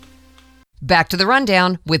Back to the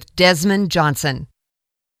rundown with Desmond Johnson.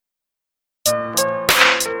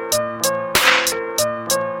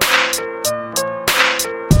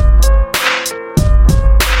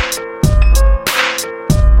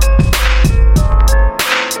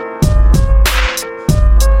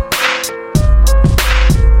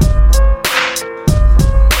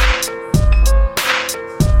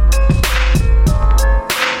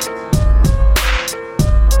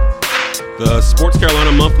 The Sports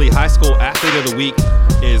Carolina Monthly High School Athlete of the Week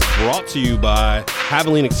is brought to you by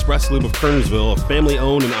Haviland Express Lube of Kernersville, a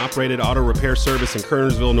family-owned and operated auto repair service in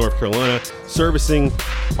Kernersville, North Carolina, servicing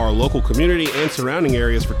our local community and surrounding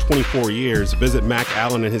areas for 24 years. Visit Mac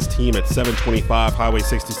Allen and his team at 725 Highway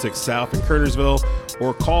 66 South in Kernersville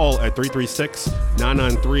or call at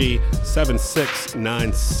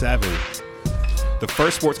 336-993-7697. The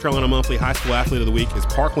first Sports Carolina Monthly High School Athlete of the Week is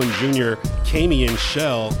Parkland Junior Camion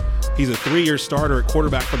Shell. He's a 3-year starter at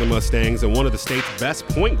quarterback for the Mustangs and one of the state's best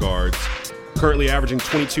point guards, currently averaging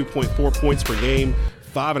 22.4 points per game,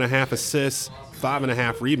 5.5 assists,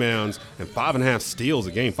 5.5 rebounds, and 5.5 steals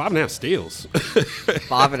a game. 5.5 steals.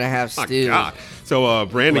 5.5 steals. My God. So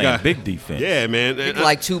Brandon got big defense. Yeah, man.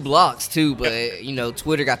 Like 2 blocks too, but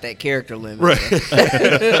Twitter got that character limit. Right.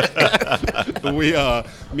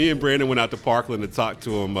 Me and Brandon went out to Parkland to talk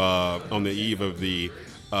to him on the eve of the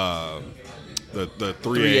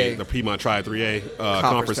 3A, the Piedmont Tri 3A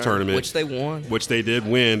conference tournament, which they won. Which they did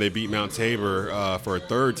win. They beat Mount Tabor for a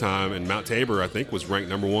third time, and Mount Tabor, I think, was ranked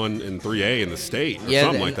number 1 in 3A in the state, or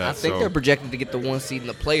something like that. I think they're projected to get the 1 seed in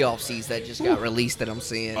the playoff seeds that just got released that I'm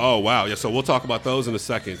seeing. Oh, wow. Yeah, so we'll talk about those in a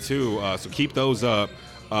second, too. So keep those up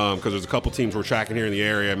because there's a couple teams we're tracking here in the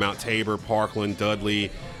area, Mount Tabor, Parkland, Dudley,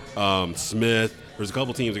 Smith. There's a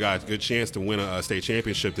couple teams that got a good chance to win a state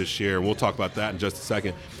championship this year, and we'll talk about that in just a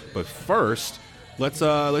second. But first,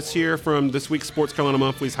 let's hear from this week's Sports Carolina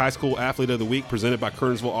Monthly's High School Athlete of the Week, presented by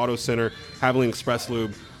Kernersville Auto Center, Haviland Express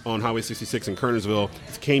Lube on Highway 66 in Kernersville.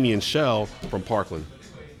 It's Camion Shell from Parkland.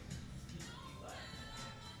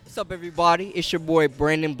 What's up, everybody? It's your boy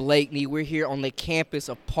Brandon Blakeney. We're here on the campus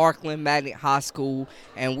of Parkland Magnet High School,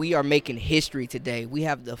 and we are making history today. We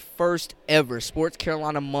have the first ever Sports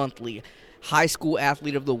Carolina Monthly High School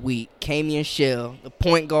Athlete of the Week, Camion Shell, the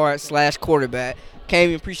point guard / quarterback.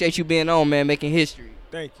 Camion, appreciate you being on, man, making history.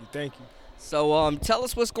 Thank you. So tell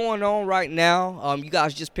us what's going on right now. You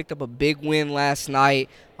guys just picked up a big win last night.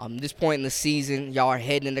 This point in the season, y'all are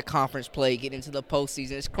heading into conference play, getting into the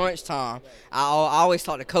postseason. It's crunch time. I always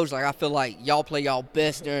talk to coach, I feel like y'all play y'all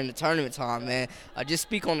best during the tournament time, man. Just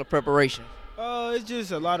speak on the preparation. It's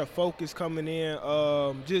just a lot of focus coming in.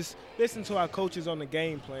 Just listen to our coaches on the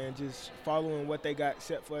game plan, just following what they got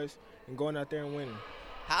set for us and going out there and winning.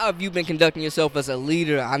 How have you been conducting yourself as a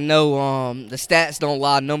leader? I know the stats don't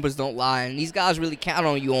lie, numbers don't lie, and these guys really count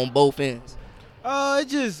on you on both ends.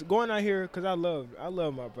 It's just going out here because I love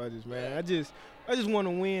my brothers, man. I just want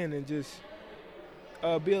to win and just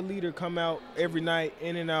be a leader, come out every night,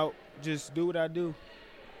 in and out, just do what I do.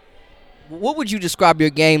 What would you describe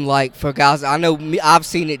your game like for guys? I know I've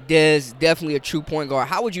seen it. Dez, definitely a true point guard.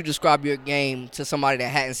 How would you describe your game to somebody that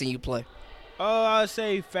hadn't seen you play? I'd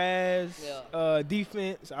say fast,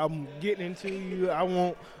 defense. I'm getting into you. I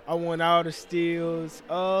want all the steals.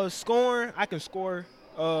 Scoring, I can score.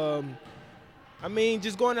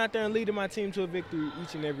 Just going out there and leading my team to a victory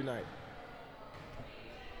each and every night.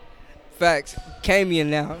 Facts. Camion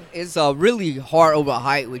now. It's really hard over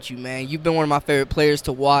height with you, man. You've been one of my favorite players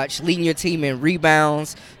to watch, leading your team in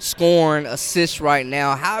rebounds, scoring, assists right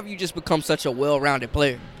now. How have you just become such a well-rounded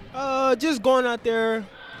player? Just going out there,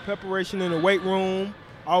 preparation in the weight room,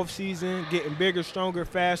 off-season, getting bigger, stronger,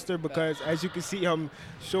 faster because, as you can see, I'm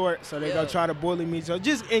short, so they're going to try to bully me. So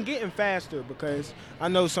and getting faster because I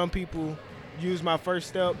know some people use my first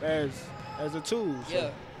step as a tool.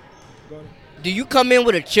 So. Do you come in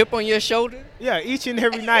with a chip on your shoulder? Yeah, each and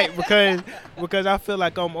every night because I feel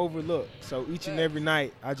like I'm overlooked. So each and every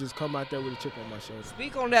night I just come out there with a chip on my shoulder.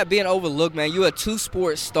 Speak on that being overlooked, man. You're a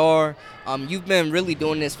 2-sport star. You've been really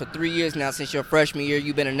doing this for 3 years now since your freshman year.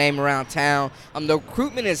 You've been a name around town. The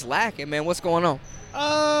recruitment is lacking, man. What's going on?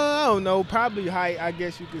 I don't know. Probably height, I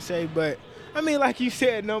guess you could say. But, like you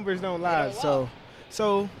said, numbers don't lie. So,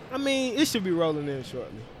 it should be rolling in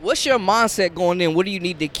shortly. What's your mindset going in? What do you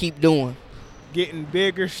need to keep doing? Getting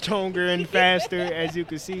bigger, stronger, and faster, as you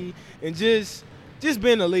can see, and just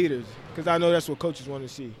being a leader, because I know that's what coaches want to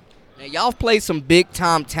see. Now, y'all played some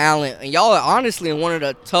big-time talent, and y'all are honestly in one of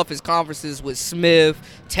the toughest conferences with Smith.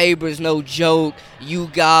 Tabor's no joke. You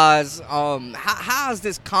guys, how's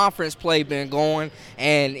this conference play been going?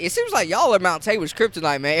 And it seems like y'all are Mount Tabor's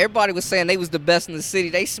kryptonite, man. Everybody was saying they was the best in the city.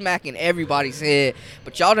 They smacking everybody's head,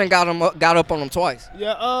 but y'all done got up on them twice.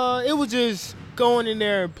 Yeah, it was just going in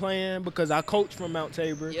there and playing because I coached from Mount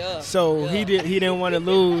Tabor. Yeah, So yeah. he didn't want to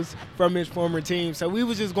lose from his former team. So we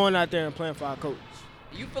was just going out there and playing for our coach.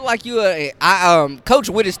 You feel like Coach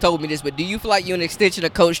Wittes told me this, but do you feel like you're an extension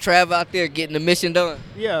of Coach Trav out there getting the mission done?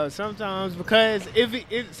 Yeah, sometimes because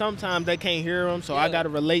sometimes they can't hear him, so I got to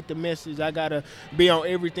relate the message. I got to be on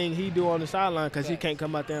everything he do on the sideline because he can't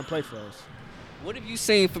come out there and play for us. What have you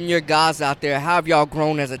seen from your guys out there? How have y'all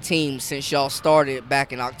grown as a team since y'all started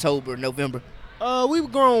back in October, November?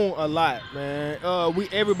 We've grown a lot, man.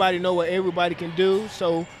 Everybody know what everybody can do,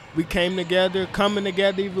 so we coming together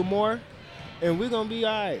even more, and we're gonna be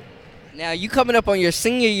all right. Now, you coming up on your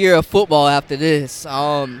senior year of football after this.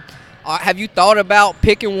 Have you thought about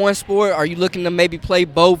picking one sport? Are you looking to maybe play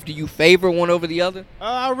both? Do you favor one over the other?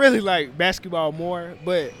 I really like basketball more,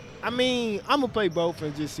 but I'm gonna play both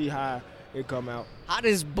and just see how it come out. How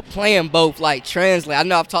does playing both translate? I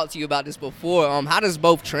know I've talked to you about this before. How does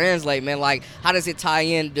both translate, man? How does it tie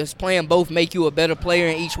in? Does playing both make you a better player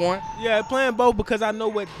in each one? Yeah, playing both because I know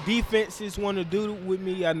what defenses want to do with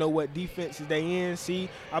me. I know what defenses they in. See,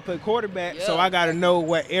 I play quarterback, so I got to know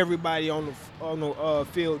what everybody on the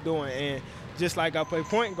field doing. And just like I play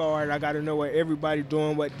point guard, I got to know what everybody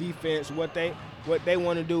doing, what defense, what they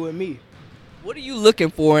want to do with me. What are you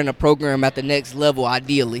looking for in a program at the next level,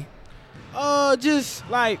 ideally? Just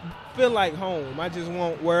feel like home. I just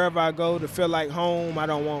want wherever I go to feel like home. I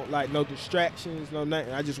don't want no distractions, no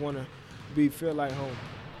nothing. I just want to feel like home.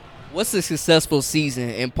 What's a successful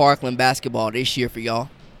season in Parkland basketball this year for y'all?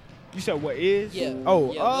 You said what is? Yeah.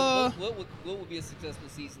 Oh, yeah. What would be a successful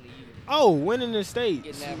season to you? Oh, winning the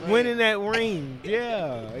state, winning that ring.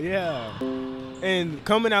 Yeah. yeah, and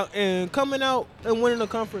coming out and winning the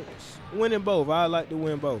conference, winning both. I like to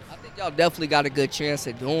win both. I think y'all definitely got a good chance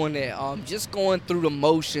at doing that. Just going through the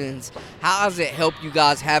motions, how has it helped you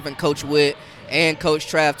guys having Coach Witt and Coach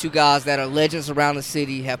Trav, two guys that are legends around the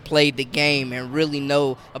city, have played the game and really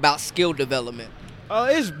know about skill development?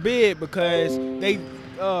 It's big because they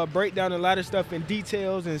break down a lot of stuff in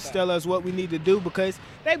details and tell us what we need to do because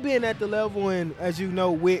they been at the level, and as you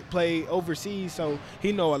know, Witt played overseas, so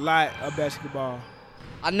he know a lot of basketball.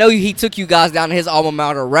 I know he took you guys down to his alma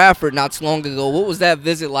mater, Radford, not too long ago. What was that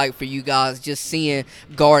visit like for you guys, just seeing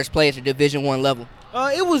guards play at the Division I level?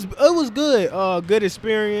 It was good. Good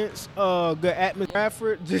experience. Good atmosphere.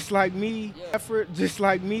 Radford, just like me. Yeah. Radford, just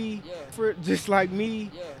like me. Yeah. Radford, just like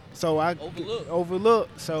me. Yeah. So I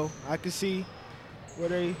overlooked, so I could see where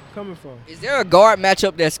they coming from. Is there a guard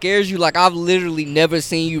matchup that scares you? I've literally never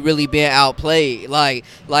seen you really being outplayed. Are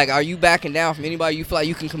you backing down from anybody? You feel like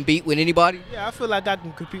you can compete with anybody? Yeah, I feel like I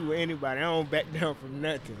can compete with anybody. I don't back down from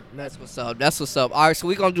nothing. That's what's up. All right, so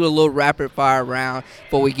we're going to do a little rapid fire round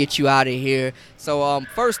before we get you out of here. So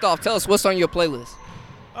first off, tell us what's on your playlist.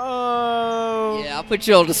 Yeah, I'll put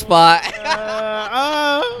you on the spot.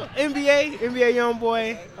 NBA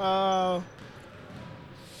YoungBoy.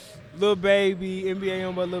 Lil Baby, NBA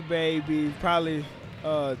YoungBoy, Lil Baby, probably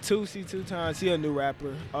 2C 2 times. He a new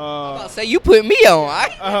rapper. I'm about to say you put me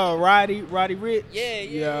on, all right? Roddy Ricch.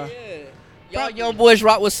 Yeah. Y'all young boys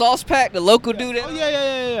rock with Sauce Pack, the local dude. Oh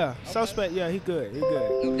yeah. Okay. Sauce Pack, yeah, he good.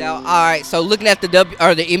 No doubt. All right, so looking at the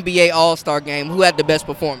NBA All-Star game, who had the best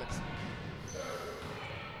performance?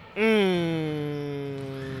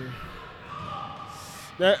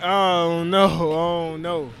 Oh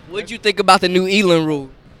no. What'd you think about the new Elam rule?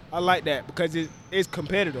 I like that because it's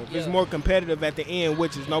competitive. Yeah. It's more competitive at the end,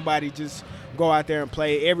 which is nobody just go out there and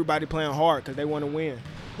play. Everybody playing hard because they want to win.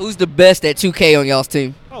 Who's the best at 2K on y'all's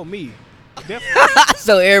team? Oh, me. Definitely.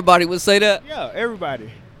 So everybody would say that? Yeah,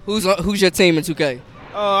 everybody. Who's your team in 2K?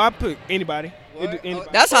 I put anybody.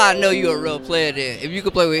 That's how I know you're a real player then, if you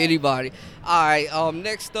can play with anybody. All right,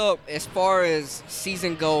 next up, as far as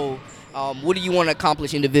season goal, what do you want to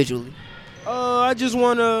accomplish individually? I just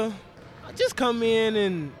want to come in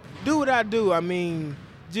and do what I do. I mean,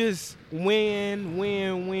 just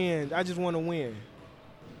win. I just want to win.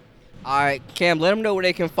 All right, Cam, let them know where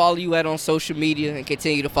they can follow you at on social media and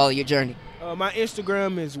continue to follow your journey. My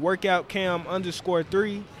Instagram is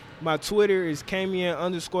workoutcam_3. My Twitter is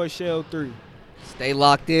Camian_Shell3. Stay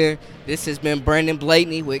locked in. This has been Brandon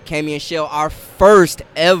Blakeney with Camian Shell, our first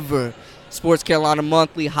ever Sports Carolina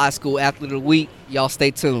Monthly High School Athlete of the Week. Y'all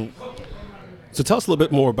stay tuned. So tell us a little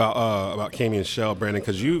bit more about Camion Shell, Brandon,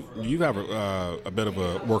 because you have a bit of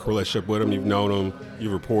a work relationship with him. You've known him.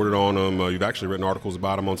 You've reported on him. You've actually written articles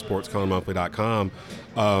about him on SportsColorMonthly.com.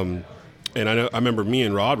 And I remember me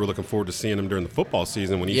and Rod were looking forward to seeing him during the football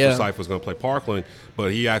season when East Forsyth was going to play Parkland,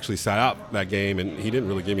 but he actually sat out that game, and he didn't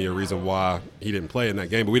really give me a reason why he didn't play in that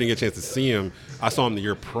game. But we didn't get a chance to see him. I saw him the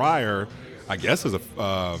year prior, I guess as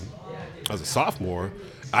a sophomore.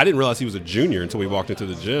 I didn't realize he was a junior until we walked into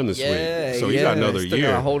the gym this week. So he's got another still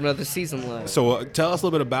year. got a whole another season left. So tell us a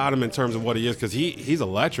little bit about him in terms of what he is, because he's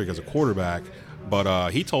electric as a quarterback.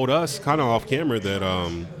 But he told us kind of off camera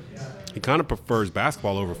that he kind of prefers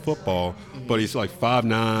basketball over football, but he's like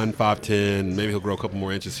 5'9", 5'10". Maybe he'll grow a couple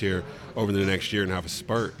more inches here over the next year and have a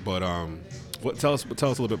spurt. But tell us a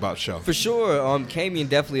little bit about Shell. For sure, Camion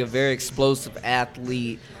definitely a very explosive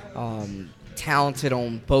athlete, talented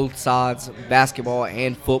on both sides, basketball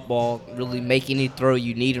and football. Really make any throw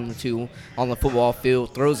you need him to on the football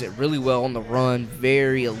field. Throws it really well on the run,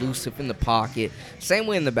 very elusive in the pocket. Same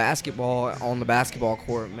way on the basketball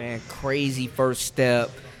court, man. Crazy first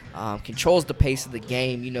step. Controls the pace of the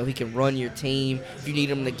game. You know, he can run your team. If you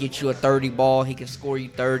need him to get you a 30 ball, he can score you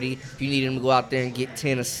 30. If you need him to go out there and get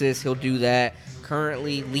 10 assists, he'll do that.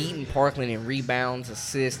 Currently leading Parkland in rebounds,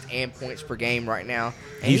 assists, and points per game right now.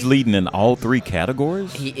 And he's leading in all three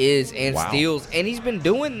categories? He is, and steals. And he's been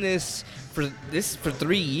doing this for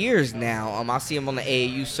 3 years now. I see him on the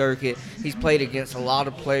AAU circuit. He's played against a lot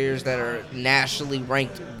of players that are nationally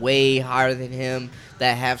ranked way higher than him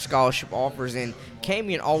that have scholarship offers, and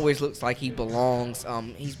Camion always looks like he belongs.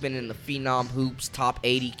 He's been in the Phenom Hoops top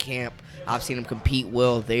 80 camp. I've seen him compete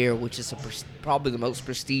well there, which is probably the most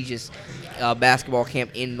prestigious basketball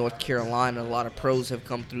camp in North Carolina. A lot of pros have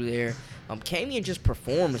come through there. Camion just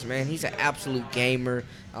performs, man. He's an absolute gamer.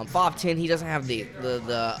 5'10", he doesn't have the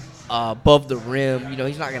above the rim. You know,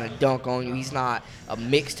 he's not going to dunk on you. He's not a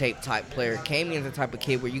mixtape type player. Camion's the type of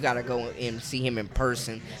kid where you got to go and see him in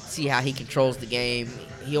person, see how he controls the game.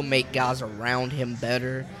 He'll make guys around him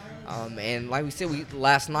better. And like we said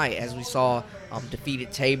last night, as we saw,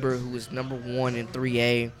 defeated Tabor, who was number 1 in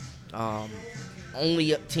 3A.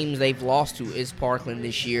 Only teams they've lost to is Parkland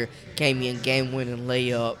this year. Camion game-winning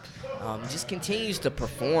layup. Just continues to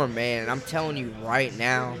perform, man. And I'm telling you right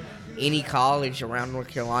now, any college around North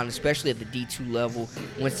Carolina, especially at the D2 level,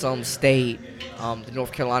 Winston State, the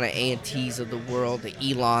North Carolina A&Ts of the world, the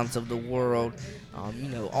Elons of the world, you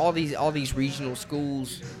know, all these regional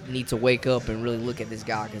schools need to wake up and really look at this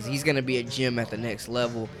guy, because he's going to be a gem at the next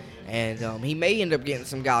level. And he may end up getting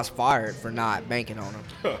some guys fired for not banking on him,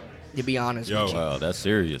 to be honest with you. Wow, that's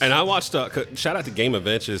serious. And I watched shout out to Game of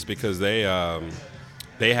Inches, because they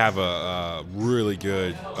have a really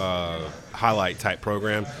good highlight type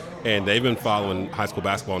program, and they've been following high school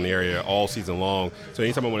basketball in the area all season long. So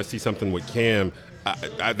anytime I want to see something with Cam,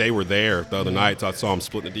 they were there the other night. So I saw him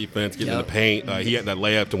splitting the defense, getting in the paint. He had that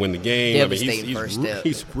layup to win the game. I mean,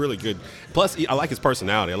 he's really good. Plus, I like his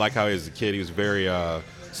personality. I like how he is a kid. He was very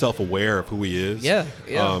self-aware of who he is. Yeah.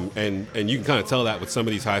 And you can kind of tell that with some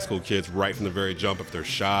of these high school kids right from the very jump, if they're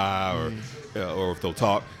shy or if they'll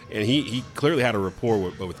talk. And he clearly had a rapport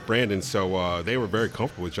with Brandon, so they were very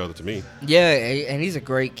comfortable with each other to me. Yeah, and he's a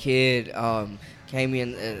great kid.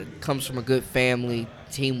 Camion comes from a good family.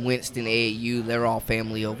 Team Winston AAU, they're all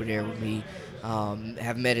family over there with me.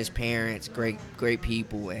 Have met his parents, great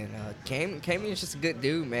people. And Camion's just a good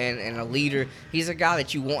dude, man, and a leader. He's a guy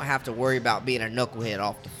that you won't have to worry about being a knucklehead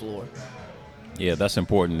off the floor. Yeah, that's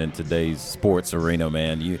important in today's sports arena,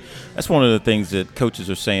 man. That's one of the things that coaches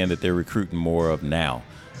are saying that they're recruiting more of now.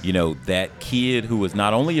 You know, that kid who is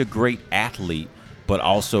not only a great athlete, but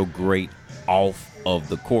also great off of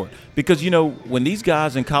the court. Because, you know, when these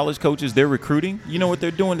guys and college coaches, they're recruiting, you know what they're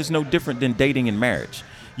doing is no different than dating and marriage.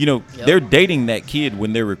 You know, they're dating that kid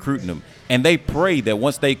when they're recruiting them, and they pray that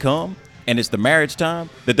once they come and it's the marriage time,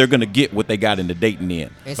 that they're going to get what they got in the dating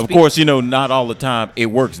end. Of course, you know, not all the time it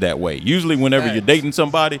works that way. Usually whenever you're dating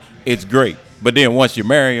somebody, it's great. But then once you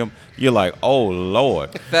marry them, you're like, oh,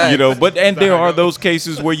 Lord. You know, and there are those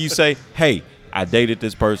cases where you say, hey, I dated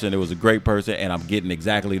this person, it was a great person, and I'm getting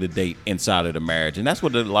exactly the date inside of the marriage. And that's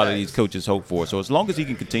what a lot of these coaches hope for. So as long as he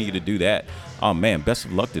can continue to do that, oh, man, best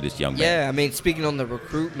of luck to this young man. Yeah, I mean, speaking on the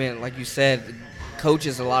recruitment, like you said,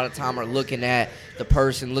 coaches a lot of time are looking at the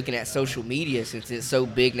person, looking at social media since it's so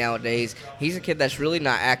big nowadays. He's a kid that's really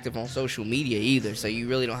not active on social media either, so you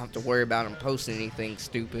really don't have to worry about him posting anything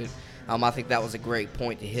stupid. I think that was a great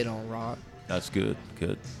point to hit on, Rod. That's good.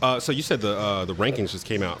 So you said the rankings just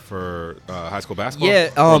came out for high school basketball? Yeah.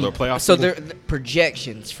 Or the playoff so season? they're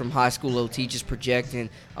projections from High School OT, just projecting.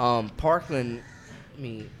 Parkland, I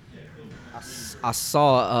mean, I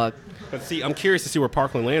saw But see, I'm curious to see where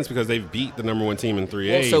Parkland lands because they've beat the number 1 team in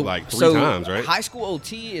 3A like three times, right? High school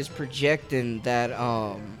OT is projecting that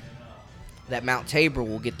that Mount Tabor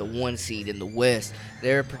will get the 1 seed in the West.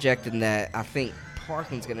 They're projecting that I think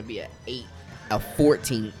Parkland's going to be a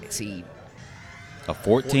 14 seed. A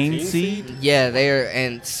 14 seed? Yeah,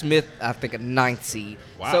 and Smith, I think, a 9th seed.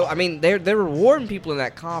 Wow. So I mean, they're rewarding people in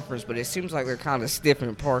that conference, but it seems like they're kind of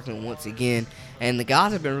stiffing Parkland once again. And the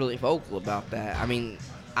guys have been really vocal about that. I mean,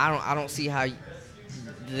 I don't see how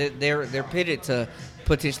they're pitted to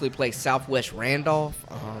potentially play Southwest Randolph.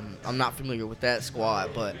 I'm not familiar with that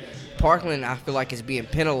squad, but Parkland, I feel like, is being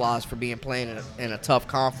penalized for being playing in a tough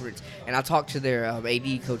conference. And I talked to their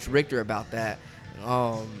AD, Coach Richter, about that.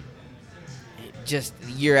 Just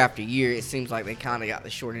year after year, it seems like they kind of got the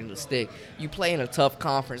short end of the stick. You play in a tough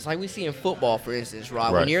conference, like we see in football, for instance,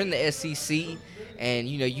 Rod. When you're in the SEC and,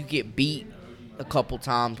 you get beat a couple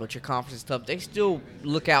times, but your conference is tough, they still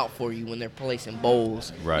look out for you when they're placing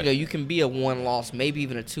bowls. Right. You can be a 1-loss, maybe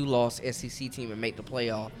even a 2-loss SEC team and make the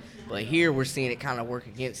playoff. But here we're seeing it kind of work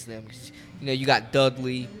against them. You got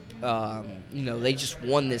Dudley. They just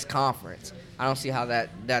won this conference. I don't see how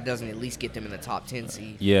that doesn't at least get them in the top 10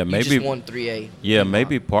 seed. Yeah, you maybe just won 3A. Yeah,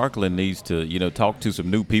 maybe Parkland needs to, talk to some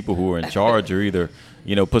new people who are in charge, or either,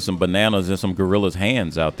 put some bananas in some gorillas'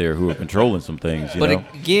 hands out there who are controlling some things. But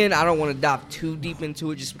again, I don't want to dive too deep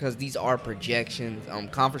into it just because these are projections.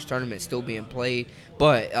 Conference tournament still being played,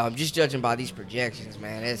 but just judging by these projections,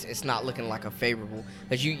 man, it's not looking like a favorable.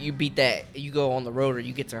 Because you beat that, you go on the road or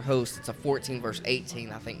you get to host. It's a 14 versus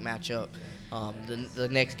 18, I think, matchup. The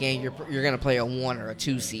next game, you're going to play a 1 or a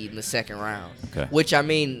 2 seed in the second round. Okay. Which, I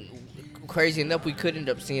mean, crazy enough, we could end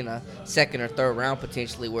up seeing a second or third round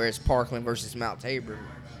potentially where it's Parkland versus Mount Tabor,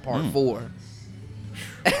 part 4.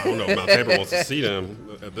 I don't know if Mount Tabor wants to see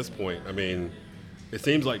them at this point. I mean, it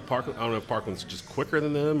seems like Parkland, I don't know if Parkland's just quicker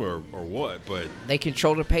than them or what, but they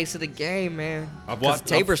control the pace of the game, man. I've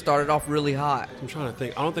Tabor started off really hot. I'm trying to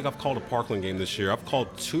think. I don't think I've called a Parkland game this year. I've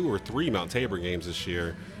called 2 or 3 Mount Tabor games this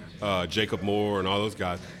year. Jacob Moore and all those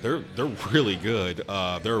guys, they're really good.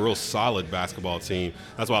 They're a real solid basketball team.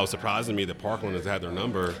 That's why it was surprising me that Parkland has had their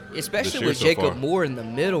number. Especially with Jacob Moore in the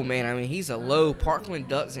middle, man. I mean, he's a low. Parkland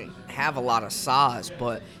doesn't have a lot of size,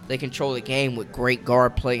 but they control the game with great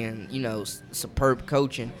guard play and, superb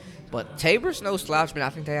coaching. But Tabor's no slouch, man.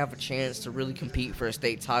 I think they have a chance to really compete for a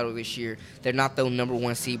state title this year. They're not the number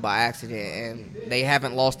 1 seed by accident, and they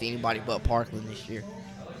haven't lost to anybody but Parkland this year.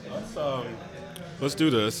 Let's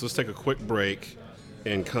do this. Let's take a quick break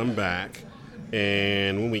and come back.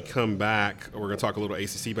 And when we come back, we're going to talk a little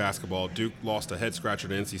ACC basketball. Duke lost a head-scratcher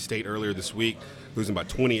to NC State earlier this week, losing by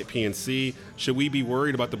 20 at PNC. Should we be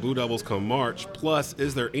worried about the Blue Devils come March? Plus,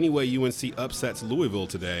 is there any way UNC upsets Louisville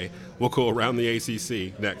today? We'll go around the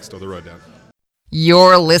ACC next on The Rundown.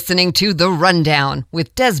 You're listening to The Rundown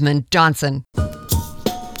with Desmond Johnson.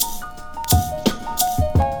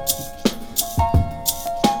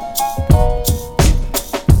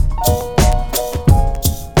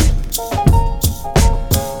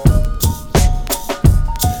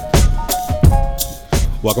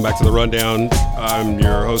 Welcome back to The Rundown. I'm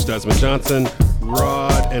your host, Desmond Johnson.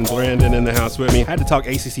 Rod and Brandon in the house with me. I had to talk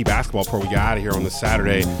ACC basketball before we got out of here on this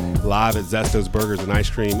Saturday, live at Zesto's Burgers and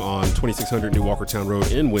Ice Cream on 2600 New Walkertown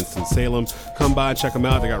Road in Winston-Salem. Come by and check them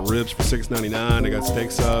out. They got ribs for $6.99. They got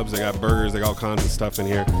steak subs. They got burgers. They got all kinds of stuff in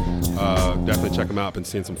here. Definitely check them out. Been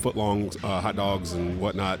seeing some footlongs, hot dogs, and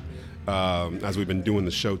whatnot as we've been doing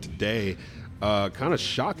the show today. Kind of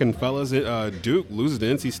shocking, fellas. Duke loses to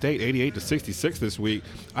NC State 88-66 this week.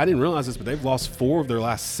 I didn't realize this, but they've lost 4 of their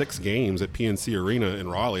last 6 games at PNC Arena in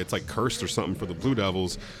Raleigh. It's like cursed or something for the Blue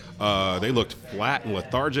Devils. They looked flat and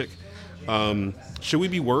lethargic. Should we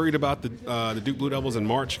be worried about the Duke Blue Devils in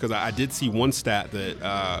March? Because I did see one stat that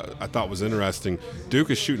I thought was interesting.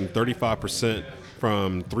 Duke is shooting 35%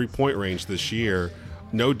 from three-point range this year.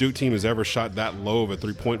 No Duke team has ever shot that low of a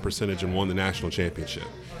three-point percentage and won the national championship.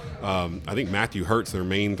 I think Matthew Hurt's their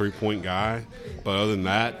main three-point guy, but other than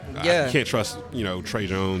that, you can't trust Trey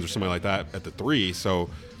Jones or somebody like that at the 3.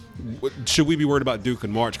 So, should we be worried about Duke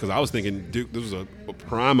in March? Because I was thinking Duke, this was a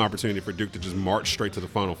prime opportunity for Duke to just march straight to the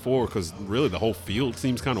Final Four. Because really, the whole field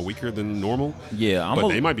seems kind of weaker than normal. Yeah, but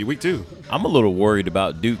they might be weak too. I'm a little worried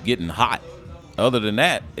about Duke getting hot. Other than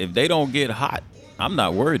that, if they don't get hot, I'm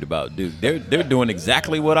not worried about Duke. They're doing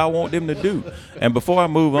exactly what I want them to do. And before I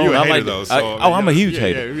move on, I'm a huge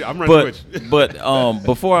hater. Yeah, I'm running with you. But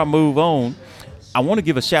before I move on, I want to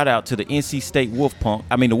give a shout out to the NC State the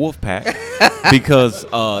Wolfpack, because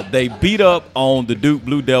they beat up on the Duke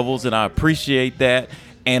Blue Devils, and I appreciate that.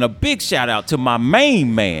 And a big shout out to my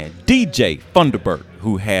main man, DJ Funderburk,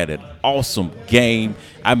 who had an awesome game.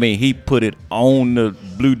 I mean, he put it on the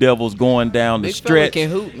Blue Devils going down the Big fella stretch. can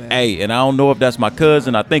hoop, man. Hey, and I don't know if that's my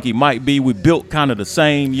cousin. I think he might be. We built kind of the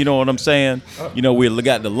same, you know what I'm saying? You know, we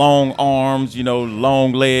got the long arms, you know,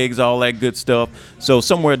 long legs, all that good stuff. So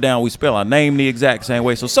somewhere down, we spell our name the exact same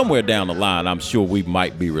way. So somewhere down the line, I'm sure we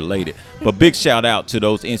might be related. But big shout out to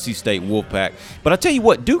those NC State Wolfpack. But I tell you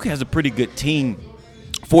what, Duke has a pretty good team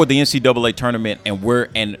for the NCAA tournament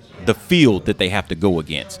and the field that they have to go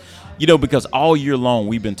against. You know, because all year long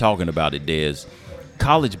we've been talking about it, Des.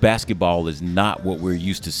 College basketball is not what we're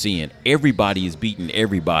used to seeing. Everybody is beating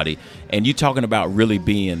everybody. And you're talking about really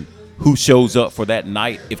being who shows up for that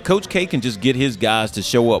night. If Coach K can just get his guys to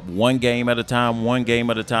show up one game at a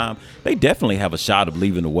time, they definitely have a shot of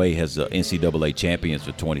leaving away as the NCAA champions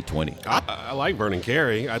for 2020. I like Vernon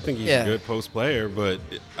Carey. I think he's a good post player, but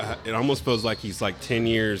it almost feels like he's like 10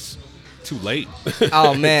 years too late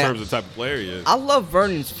Oh, man. in terms of the type of player he is. I love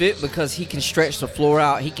Vernon's fit because he can stretch the floor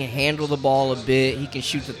out. He can handle the ball a bit. He can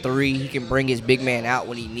shoot the three. He can bring his big man out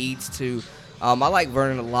when he needs to. I like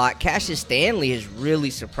Vernon a lot. Cassius Stanley has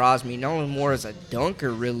really surprised me, known more as a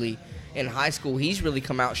dunker, really. In high school, he's really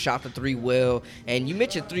come out, shot the three well. And you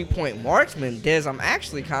mentioned three-point marksman. Des, I'm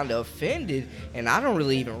actually kind of offended, and I don't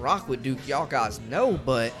really even rock with Duke. Y'all guys know,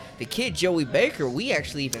 but the kid Joey Baker, we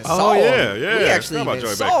actually even saw him. Yeah. We actually How about even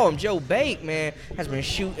Joey saw him. Joe Bake, man, has been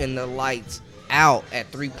shooting the lights out at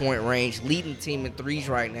three-point range, leading the team in threes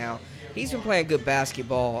right now. He's been playing good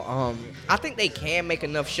basketball. I think they can make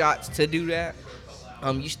enough shots to do that.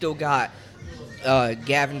 You still got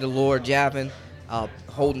Gavin Javin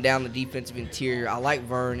holding down the defensive interior. I like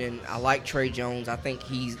Vernon. I like Trey Jones. I think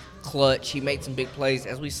he's clutch. He made some big plays.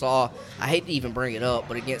 As we saw, I hate to even bring it up,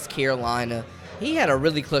 but against Carolina, he had a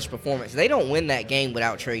really clutch performance. They don't win that game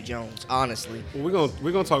without Trey Jones, honestly. Well,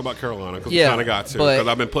 we're gonna talk about Carolina because we kind of got to. Because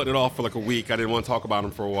I've been putting it off for like a week. I didn't want to talk about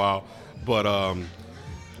him for a while, but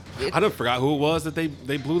I done forgot who it was that they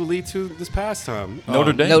blew the lead to this past time.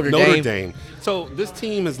 Notre Dame. Notre Dame. So this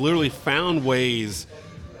team has literally found ways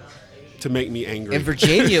to make me angry. And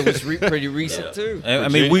Virginia was pretty recent too. I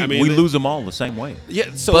mean, we lose them all the same way.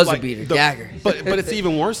 Yeah, so Buzzer like, beater, dagger. But it's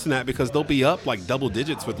even worse than that because they'll be up like double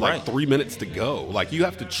digits with like 3 minutes to go. Like you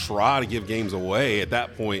have to try to give games away at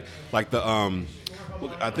that point. Like the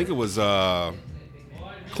I think it was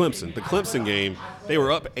Clemson. The Clemson game, they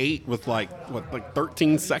were up 8 with like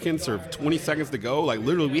 13 seconds or 20 seconds to go. Like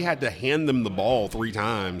literally, we had to hand them the ball 3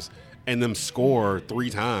 times and them score 3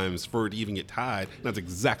 times for it to even get tied. And that's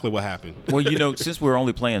exactly what happened. Well, you know, since we're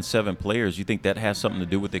only playing 7 players, you think that has something to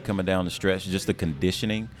do with it coming down the stretch, just the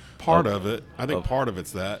conditioning? Part of it. I think part of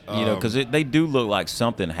it's that. You know, because they do look like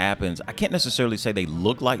something happens. I can't necessarily say they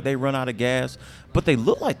look like they run out of gas, but they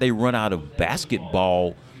look like they run out of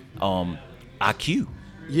basketball IQ.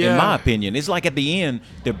 Yeah. In my opinion, it's like at the end,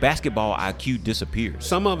 their basketball IQ disappears.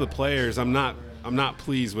 Some of the players I'm not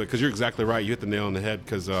pleased with because you're exactly right. You hit the nail on the head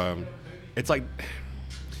because it's like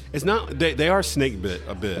it's not they are snake bit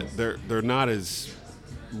a bit. They're not as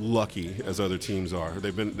lucky as other teams are.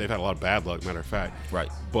 They've had a lot of bad luck, matter of fact. Right.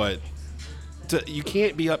 But you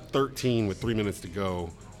can't be up 13 with 3 minutes to go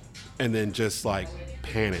and then just like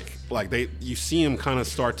panic. Like you see them kind of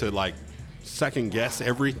start to like second guess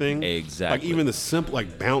everything. Exactly. Like even the simple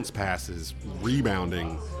like bounce passes,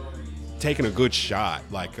 rebounding, taking a good shot.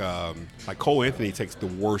 Like Cole Anthony takes the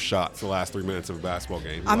worst shots the last 3 minutes of a basketball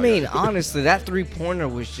game. I mean, honestly, that three-pointer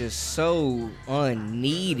was just so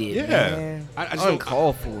unneeded, man. I just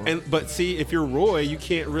uncalled for. But see, if you're Roy, you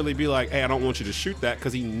can't really be like, hey, I don't want you to shoot that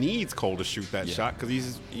because he needs Cole to shoot that shot because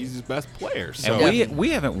he's his best player. So And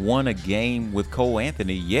we haven't won a game with Cole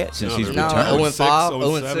Anthony yet since he's No, returned. 0-5,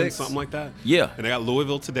 0-7, 0-6. something like that. Yeah. And they got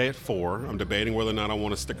Louisville today at 4. I'm debating whether or not I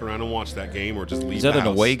want to stick around and watch that game or just leave. Is that the an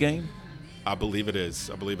house. away game? I believe it is.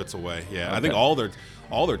 I believe it's away. Yeah, Okay. I think all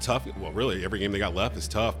their tough. Well, really, every game they got left is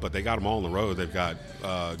tough, but they got them all on the road. They've got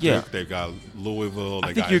Duke, they've got Louisville. I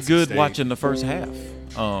They think got you're NC good State. watching the first half.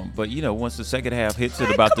 But you know, once the second half hits at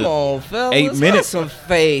Hey, about come the on, fellas. 8 Have minutes, some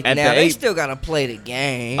faith. At Now the they 8 still gotta play the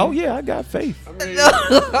game. Oh yeah, I got faith.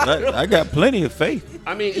 I got plenty of faith.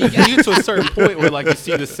 I mean, you get to a certain point where like you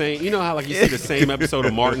see the same. You know how like you see the same episode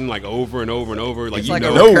of Martin like over and over and over. Like It's you like know,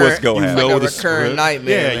 a recurrent- what's gonna you happen. know Like a the recurring script.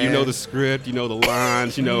 nightmare, Yeah, you man. know the script. You know the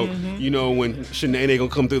lines. You know when Shanae gonna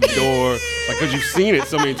come through the door. Like because you've seen it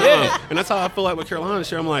so many times. And that's how I feel like with Carolina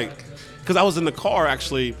this year. I'm like, because I was in the car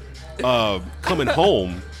actually coming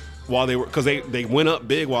home while they were because they went up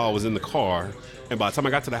big while I was in the car. And by the time I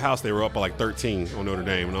got to the house, they were up by like 13 on Notre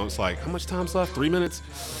Dame. And I was like, how much time's left? 3 minutes?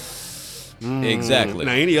 Exactly.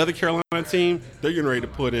 Now, any other Carolina team, they're getting ready to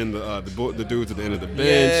put in the dudes at the end of the bench.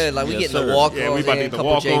 Yeah, like we Yes, getting sir. the walk-ons Yeah, we about to in, get the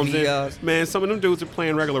couple walk-ons JV in. guys. Man, some of them dudes are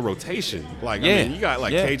playing regular rotation. Like, Yeah. I mean, you got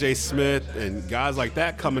like Yeah. KJ Smith and guys like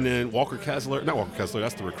that coming in. Walker Kessler, not Walker Kessler,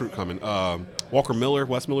 that's the recruit coming. Walker Miller,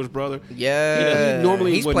 Wes Miller's brother. Yeah, He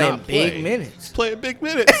normally he's would playing not play. big minutes. Playing big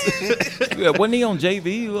minutes. Yeah, wasn't he on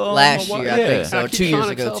JV Last year, I think so. I keep 2 years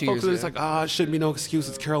trying to ago, tell 2 folks years that it's ago. like, it shouldn't be no excuse.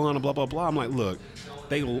 It's Carolina, blah blah blah. I'm like, look,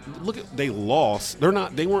 they lost.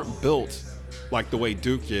 They weren't built like the way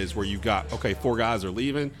Duke is, where you got 4 guys are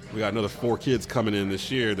leaving. We got another 4 kids coming in this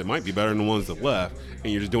year that might be better than the ones that left,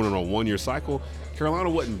 and you're just doing it on a 1-year cycle. Carolina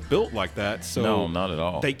wasn't built like that, so No, not at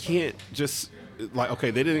all. They can't just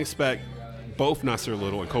they didn't expect both Nasir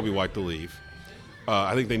Little and Kobe White to leave.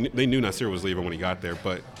 I think they knew Nasir was leaving when he got there,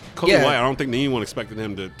 but Kobe Yeah. White, I don't think anyone expected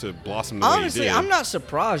him to blossom the Honestly, way he did. I'm not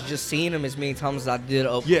surprised just seeing him as many times as I did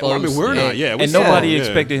up Yeah, close. well, I mean, we're not. Yeah, we And saw nobody him,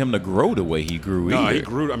 expected him to grow the way he grew No, either. he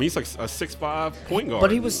grew. I mean, he's like a 6'5" point guard.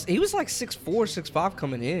 But he was like 6'4", 6'5"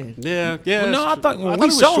 coming in. Yeah. Well, no, I thought when he we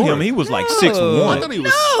was saw short. him, he was like No. 6'1". I thought he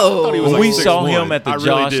was. No. I thought he was When like we saw 6'1". him at the I really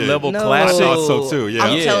Josh did. Level No. Classic, I thought so too. Yeah.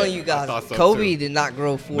 I'm Yeah. telling you I guys, thought so, Kobe too. did not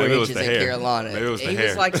grow 4 Maybe it was inches the in hair. Carolina. Maybe it was the he hair.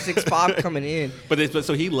 was like 6'5" coming in. But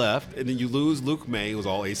so he left, and then you lose Luke May, who was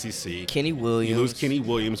all ACC. Kenny Williams. You lose Kenny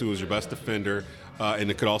Williams, who was your best defender,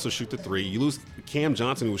 and it could also shoot the 3. You lose Cam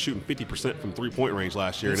Johnson, who was shooting 50% from 3-point range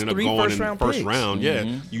last year, It's and ended 3 up going in first-round first picks. round. Yeah,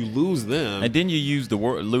 you lose them, and then you lose the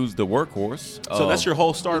workhorse. so that's your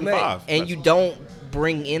whole starting Man, 5. and you don't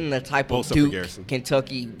bring in the type Well, of except for Duke, Garrison.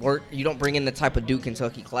 Kentucky work. You don't bring in the type of Duke,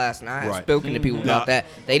 Kentucky class. And I have Right. spoken to people Now- about that.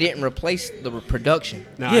 They didn't replace the production.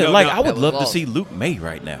 Now, Yeah, know- like now- I would that was love to lost. see Luke May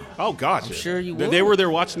right now. Oh, God. I'm sure you They would. were there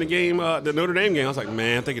watching the game, the Notre Dame game. I was like,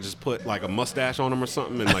 man, if they could just put like a mustache on him or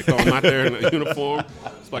something and like throw him out there in a uniform.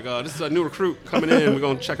 It's like, this is a new recruit coming in. We're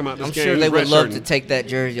going to check him out this I'm game. sure He's they would love redshirting. to take that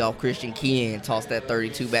jersey off Christian Key and toss that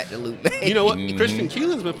 32 back to Luke May. You know what? Christian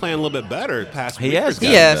Keelan's been playing a little bit better past He week or has so.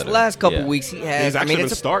 He gotten has. better. The last couple Yeah. weeks, he has. He's actually been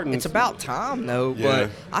starting. It's about time, though. Yeah.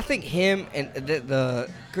 But I think him and the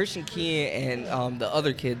Christian Key and the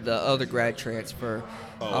other kid, the other grad transfer,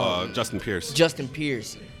 Justin Pierce. Justin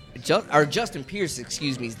Pierce. Justin Pierce,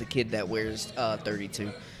 excuse me, is the kid that wears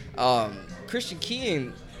 32. Christian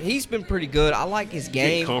Keehan, he's been pretty good. I like his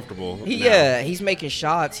game. comfortable now. Yeah, he's making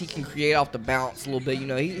shots. He can create off the bounce a little bit. You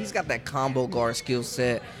know, he's got that combo guard skill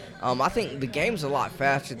set. I think the game's a lot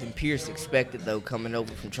faster than Pierce expected, though, coming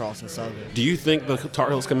over from Charleston Southern. Do you think the Tar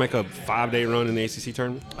Heels can make a 5-day run in the ACC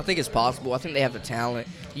tournament? I think it's possible. I think they have the talent.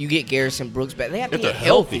 You get Garrison Brooks back. They have to If they're get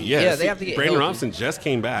healthy. yeah. Yeah, See, they have to get Brandon healthy. Robinson just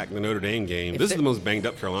came back in the Notre Dame game. This is the most banged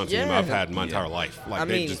up Carolina team Yeah. I've had in my entire life. Like, I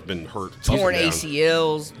they've mean, just been hurt. Torn up and down.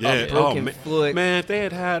 ACLs, a broken man, foot. Man, if they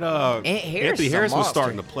had Anthony is a Harris was monster.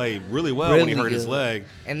 starting to play really well when he Really hurt his good. leg.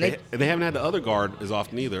 And And they haven't had the other guard as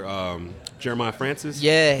often either. Jeremiah Francis.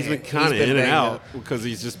 Yeah, he's been he's kind of been in and banged out up. because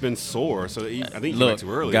he's just been sore. So I think he Look, went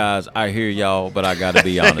too early. guys, I hear y'all, but I got to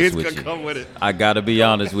be honest He's with gonna you. come with it. I got to be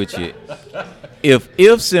honest with you. If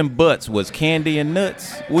ifs and buts was candy and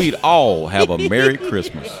nuts, we'd all have a Merry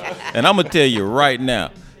Christmas. And I'm going to tell you right now,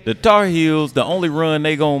 the Tar Heels, the only run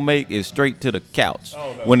they going to make is straight to the couch.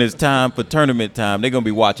 When it's time for tournament time, they're going to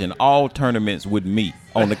be watching all tournaments with me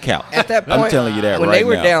on the couch. At that point, I'm telling you that when right they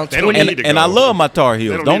were now. down They don't 20, need to And I go. love my Tar They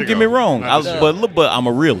Heels. don't Don't need to get me go. wrong. Not this But I'm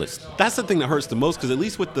a realist. That's the thing that hurts the most because at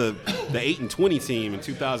least with the 8-20 team in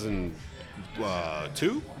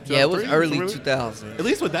 2002, yeah, it was 2003, early really? 2000. At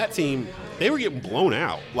least with that team, they were getting blown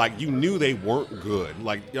out. Like, you knew they weren't good.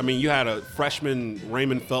 Like, I mean, you had a freshman,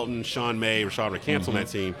 Raymond Felton, Sean May, Rashad McCants on that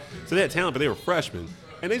team. So they had talent, but they were freshmen.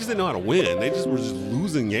 And they just didn't know how to win. They just were just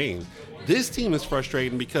losing games. This team is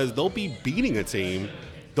frustrating because they'll be beating a team.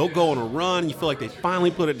 They'll go on a run. You feel like they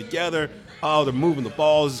finally put it together. Oh, they're moving the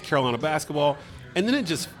ball. This is Carolina basketball. And then it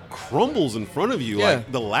just crumbles in front of you Yeah.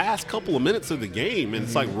 like the last couple of minutes of the game. And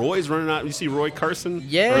it's like Roy's running out. You see Roy Carson?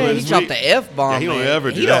 Yeah, earlier he this dropped week? the F-bomb, Yeah, he don't man.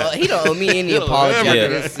 ever do he that. He don't owe me any He don't apology ever after do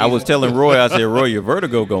this that. season. I was telling Roy, I said, Roy, your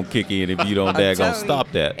vertigo going to kick in if you don't I'm daggone telling stop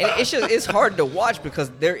you. that. And it's hard to watch because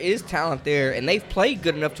there is talent there, and they've played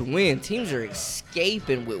good enough to win. Teams are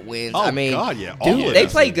escaping with wins. Oh, I mean, God, yeah. All Duke, of they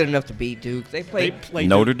them. played good enough to beat Duke. They They played played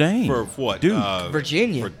Notre Dame. for what? Duke.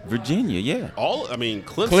 Virginia. Virginia, yeah.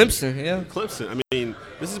 Clemson. Yeah. Clemson. I mean,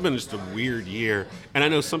 this has been just a weird year. And I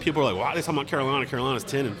know some people are like, wow, they're talking about Carolina. Carolina's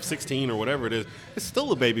 10 and 16 or whatever it is. It's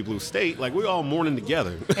still a baby blue state. Like, we're all mourning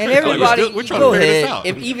together. And Like, everybody, we're trying go to figure ahead. this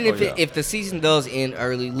out. If the season does end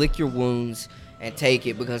early, lick your wounds and take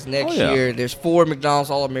it, because next yeah. year there's 4 McDonald's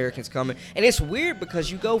All-Americans coming. And it's weird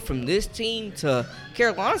because you go from this team to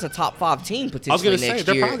Carolina's a top 5 team potentially I was going to next say,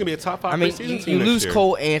 they're year. probably going to be a top 5 I mean, preseason you team next lose year.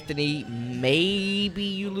 Cole Anthony, maybe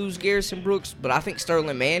you lose Garrison Brooks, but I think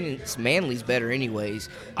Sterling Manley's better anyways.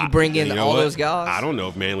 You bring in You know all what? those guys. I don't know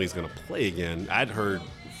if Manley's going to play again. I'd heard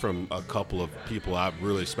from a couple of people I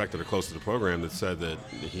really respected are close to the program that said that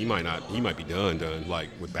he might be done like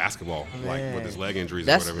with basketball, like with his leg injuries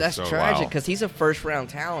or whatever. That's So, tragic wow. because he's a first-round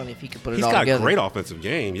talent if he could put it He's all got together. a great offensive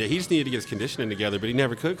game. Yeah, he just needed to get his conditioning together, but he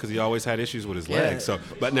never could because he always had issues with his legs. So,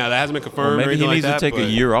 but now that hasn't been confirmed. Well, or maybe he anything needs like to that, take a but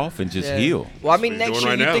year off and just heal. Well, I mean, That's what next he's year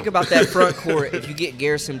doing you right think now. about that front court. If you get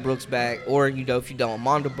Garrison Brooks back, or if you don't,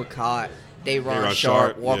 Mondo Bacot, Day'Ron Day'Ron Sharp,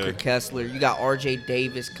 Sharp, Walker yeah. Kessler. You got R.J.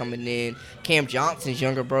 Davis coming in. Cam Johnson's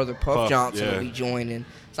younger brother, Puff Johnson, yeah. will be joining.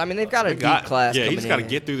 So I mean, they've got a They deep class. Yeah, coming he's got to in.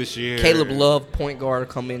 get through this year. Caleb Love, point guard,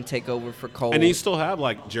 will come in, take over for Cole. And you still have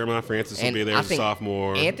like Jeremiah Francis will And be there I as a think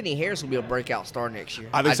sophomore. Anthony Harris will be a breakout star next year.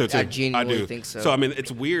 I think so too. I genuinely do. think so. So I mean,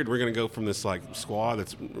 it's weird. We're gonna go from this like squad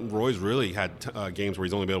that's Roy's really had games where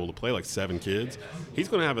he's only been able to play like 7 kids. He's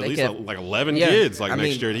gonna have at They least could- like 11 Yeah, kids like I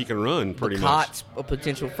next mean, year that he can run pretty much. Bacot's a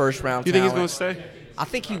potential first-round Do you think he's talent. gonna stay? I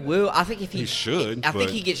think he will. I think if He should, I think but-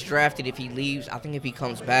 he gets drafted if he leaves. I think if he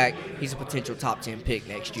comes back, he's a potential top 10 pick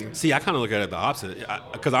next year. See, I kind of look at it the opposite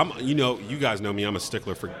because I'm, you guys know me. I'm a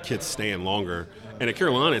stickler for kids staying longer. And at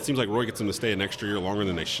Carolina, it seems like Roy gets them to stay an extra year longer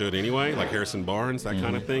than they should anyway, like Harrison Barnes, that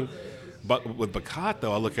kind of thing. But with Bacot,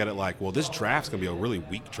 though, I look at it like, well, this draft's going to be a really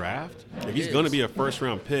weak draft. If he's going to be a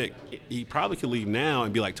first-round pick, he probably could leave now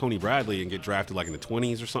and be like Tony Bradley and get drafted like in the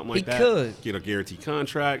 20s or something like He that. could. Get a guaranteed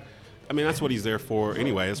contract. I mean, that's what he's there for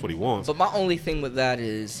anyway. That's what he wants. But my only thing with that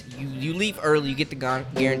is you leave early, you get the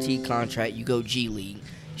guaranteed contract, you go G League.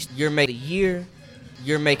 You're making a year.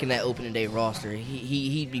 You're making that opening day roster.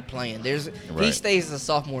 He'd be playing. He Right. stays as a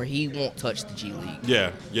sophomore. He won't touch the G League.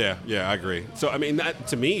 Yeah, I agree. So, I mean,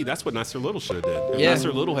 to me, that's what Nasir Little should have did. If Yeah.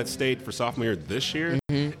 Nasir Little had stayed for sophomore year this year,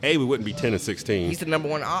 we wouldn't be 10-16. He's the number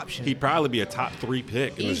one option. He'd probably be a top 3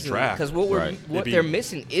 pick in this draft. Because what Right. they're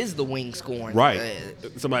missing is the wing scoring. Right.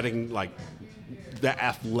 Somebody can, like, that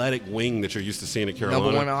athletic wing that you're used to seeing at Carolina.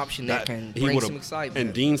 Number one option that can he bring would've- some excitement.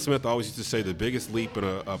 And Dean Smith always used to say the biggest leap in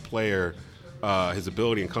a player, his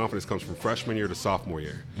ability and confidence comes from freshman year to sophomore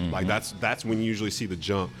year. Like, that's when you usually see the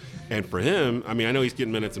jump. And for him, I mean, I know he's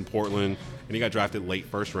getting minutes in Portland, and he got drafted late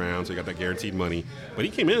first round, so he got that guaranteed money. But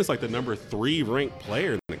he came in as, like, the number 3 ranked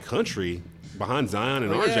player in the country behind Zion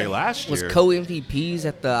and RJ last year. Was co-MVPs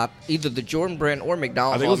at either the Jordan Brand or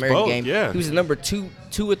McDonald's I think it was All-American both, game. yeah. He was the number two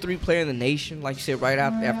or three player in the nation, like you said, right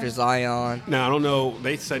after Zion. Now, I don't know.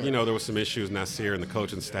 They said, there was some issues with Nasir and the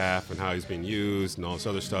coaching staff and how he's being used and all this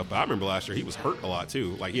other stuff. But I remember last year he was hurt a lot,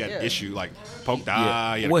 too. Like, he had issue, like poked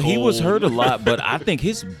eye. He had a Well, he was cold. hurt a lot, but I think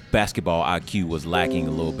his basketball IQ was lacking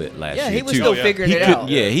a little bit last year. Yeah, he was too. still figuring He it couldn't- out.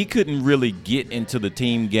 Yeah, he couldn't really get into the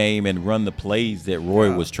team game and run the plays that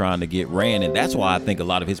Roy was trying to get ran, and that's why I think a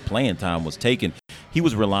lot of his playing time was taken. He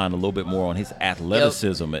was relying a little bit more on his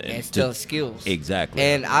athleticism And still skills. Exactly.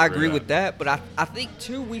 And I agree with that, but I think,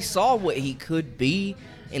 too, we saw what he could be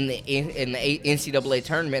in the NCAA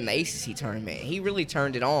tournament and the ACC tournament. He really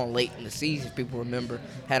turned it on late in the season, if people remember.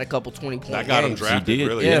 Had a couple 20-point That got him games. drafted, He did,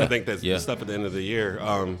 really. yeah. I think that's the stuff at the end of the year.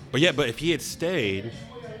 But if he had stayed,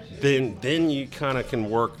 then you kind of can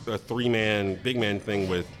work a 3-man, big man thing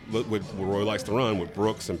with what Roy likes to run with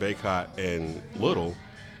Brooks and Bacot and Little.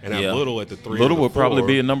 And have Little at the 3. Little or the would probably 4.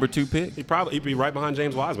 be a number 2 pick. He'd be right behind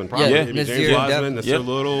James Wiseman. Probably. Yeah, It'd be Nasir, James Wiseman, definitely. Nasir Yep.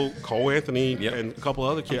 Little, Cole Anthony, Yep. and a couple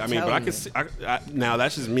other kids. I mean, but I telling could see. Now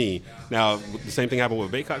that's just me. Now the same thing happened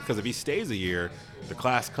with Bacot because if he stays a year, the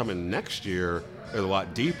class coming next year is a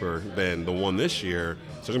lot deeper than the one this year.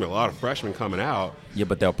 So there's gonna be a lot of freshmen coming out. Yeah,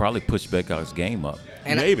 but they'll probably push Beckout's game up.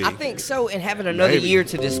 And Maybe. I think so, and having another Maybe. year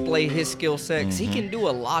to display his skill set, 'cause he can do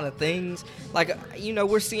a lot of things. Like,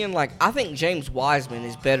 we're seeing, I think James Wiseman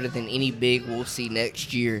is better than any big we'll see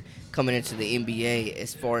next year coming into the NBA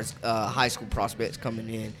as far as high school prospects coming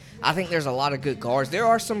in. I think there's a lot of good guards. There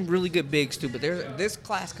are some really good bigs, too, but this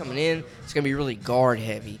class coming in is going to be really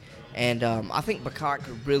guard-heavy. And I think Bacot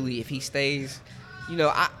could really, if he stays,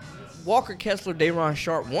 Walker Kessler, Day'Ron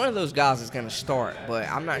Sharp, one of those guys is going to start, but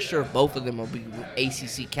I'm not sure if both of them will be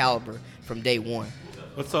ACC caliber from day one.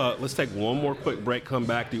 Let's take one more quick break, come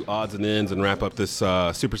back, do odds and ends, and wrap up this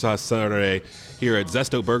Supersize Saturday here at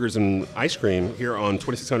Zesto Burgers and Ice Cream here on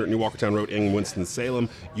 2600 New Walkertown Road in Winston-Salem.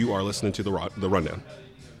 You are listening to the Rundown.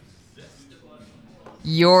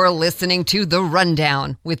 You're listening to The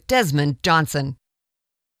Rundown with Desmond Johnson.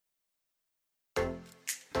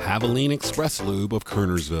 Havoline Express Lube of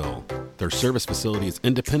Kernersville. Their service facility is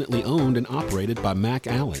independently owned and operated by Mac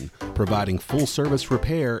Allen, providing full-service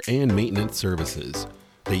repair and maintenance services.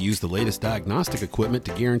 They use the latest diagnostic equipment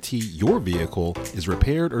to guarantee your vehicle is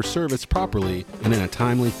repaired or serviced properly and in a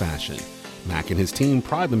timely fashion. Mac and his team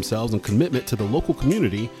pride themselves on commitment to the local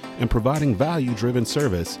community and providing value-driven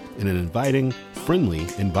service in an inviting, friendly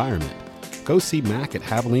environment. Go see Mac at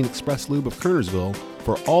Haviland Express Lube of Kernersville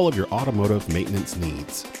for all of your automotive maintenance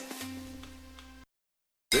needs.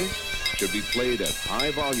 This should be played at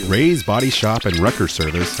high volume. Ray's Body Shop and Wrecker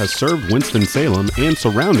Service has served Winston-Salem and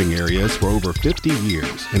surrounding areas for over 50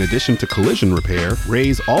 years. In addition to collision repair,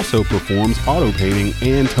 Ray's also performs auto painting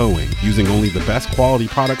and towing. Using only the best quality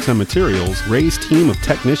products and materials, Ray's team of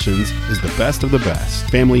technicians is the best of the best.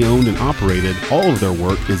 Family owned and operated, all of their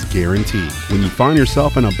work is guaranteed. When you find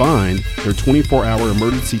yourself in a bind, their 24-hour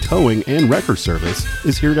emergency towing and wrecker service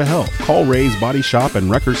is here to help. Call Ray's Body Shop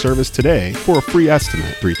and Wrecker Service today for a free estimate.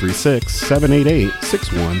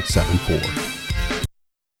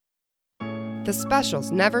 336-788-6174. The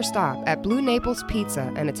specials never stop at Blue Naples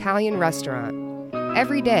Pizza, an Italian restaurant.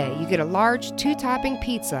 Every day you get a large 2-topping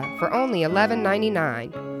pizza for only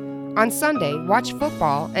 $11.99. On Sunday, watch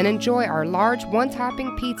football and enjoy our large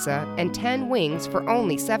 1-topping pizza and 10 wings for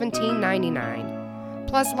only $17.99.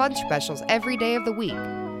 Plus lunch specials every day of the week.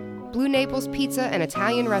 Blue Naples Pizza, an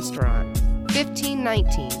Italian restaurant.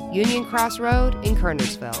 1519 Union Cross Road in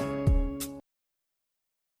Kernersville.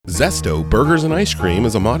 Zesto Burgers and Ice Cream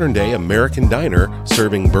is a modern-day American diner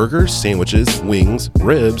serving burgers, sandwiches, wings,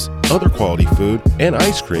 ribs, other quality food, and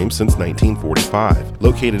ice cream since 1945.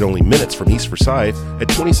 Located only minutes from East Forsyth at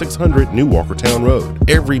 2600 New Walkertown Road.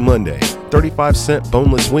 Every Monday, 35-cent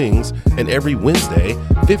boneless wings, and every Wednesday,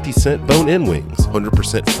 50-cent bone-in wings.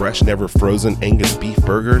 100% fresh, never frozen Angus beef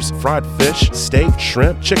burgers, fried fish, steak,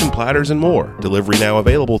 shrimp, chicken platters, and more. Delivery now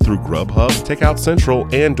available through Grubhub, Takeout Central,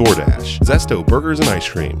 and DoorDash. Zesto Burgers and Ice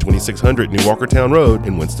Cream, 2600 New Walkertown Road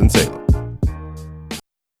in Winston-Salem.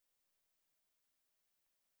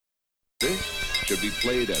 This should be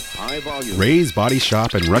played at high volume. Ray's Body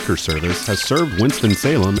Shop and Wrecker Service has served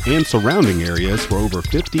Winston-Salem and surrounding areas for over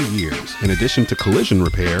 50 years. In addition to collision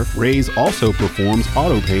repair, Ray's also performs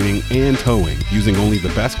auto painting and towing. Using only the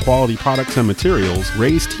best quality products and materials,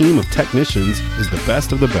 Ray's team of technicians is the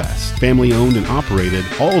best of the best. Family owned and operated,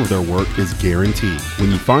 all of their work is guaranteed.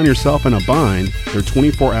 When you find yourself in a bind, their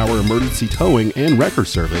 24-hour emergency towing and wrecker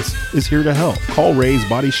service is here to help. Call Ray's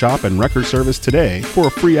Body Shop and Wrecker Service today for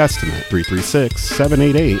a free estimate.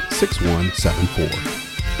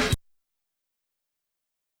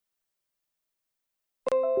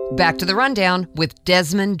 336-788-6174. Back to the rundown with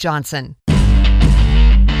Desmond Johnson.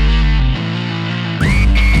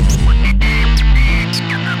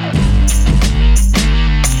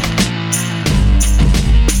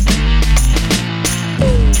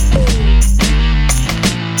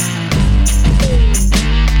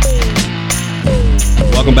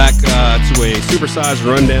 Welcome back to a supersized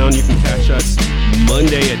rundown. You can catch us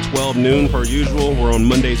Monday at 12 noon per usual. We're on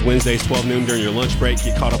Mondays, Wednesdays, 12 noon during your lunch break.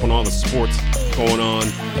 Get caught up on all the sports going on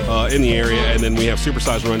in the area. And then we have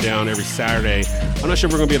supersized rundown every Saturday. I'm not sure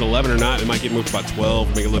if we're going to be at 11 or not. It might get moved to about 12,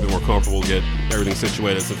 make it a little bit more comfortable, get everything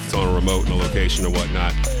situated since it's on a remote and a location or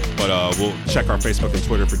whatnot. But we'll check our Facebook and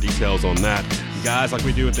Twitter for details on that. Guys, like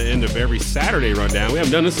we do at the end of every Saturday rundown, we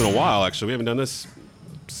haven't done this in a while, actually. We haven't done this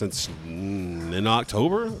since in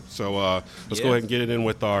October. So let's go ahead and get it in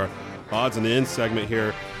with our odds and ends segment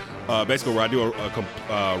here. Basically, where I do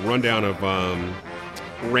a rundown of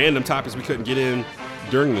random topics we couldn't get in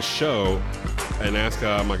during the show and ask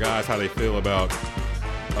my guys how they feel about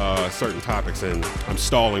certain topics. And I'm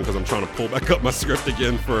stalling because I'm trying to pull back up my script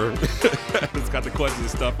again for it's got the questions and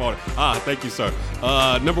stuff on it. Thank you, sir.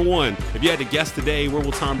 Number one, if you had to guess today, where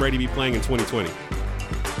will Tom Brady be playing in 2020?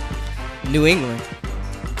 New England.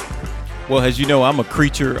 Well, as you know, I'm a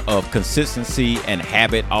creature of consistency and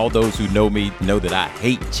habit. All those who know me know that I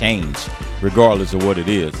hate change, regardless of what it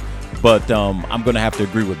is. But I'm going to have to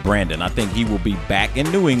agree with Brandon. I think he will be back in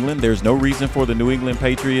New England. There's no reason for the New England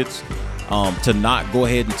Patriots to not go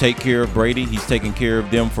ahead and take care of Brady. He's taken care of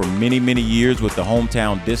them for many, many years with the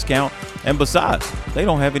hometown discount. And besides, they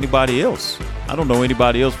don't have anybody else. I don't know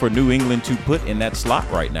anybody else for New England to put in that slot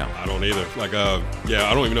right now. I don't either. I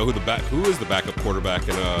don't even know who is the backup quarterback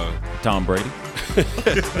in Tom Brady.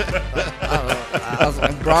 I was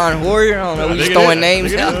like, Brian Hoyer. I don't know. He's throwing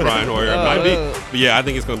names out. Brian Hoyer. It might be. But yeah, I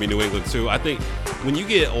think it's going to be New England too. I think when you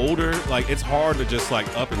get older, like it's hard to just like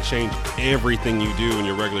up and change everything you do in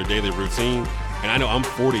your regular daily routine. And I know I'm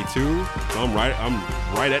 42, so I'm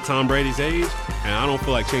right at Tom Brady's age, and I don't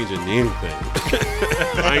feel like changing anything.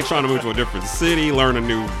 I ain't trying to move to a different city, learn a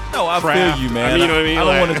new craft. Feel you, man. I mean, you know what I mean? I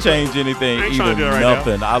don't want to change anything, I ain't trying even to do it right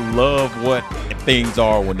nothing. I love what things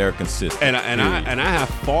are when they're consistent. And I have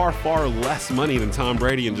far less money than Tom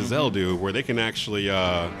Brady and Giselle do, where they can actually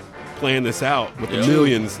plan this out with the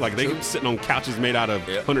millions. Like they sitting on couches made out of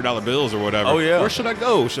 $100 bills or whatever. Oh, yeah. Where should I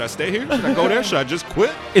go? Should I stay here? Should I go there? Should I just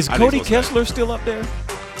quit? Is I think Cody so, Kessler still up there?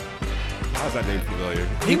 How's that name familiar?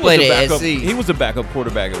 He played at SC. He was a backup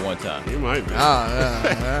quarterback at one time. He might be.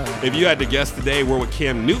 No. If you had to guess today, where would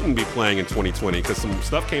Cam Newton be playing in 2020? Because some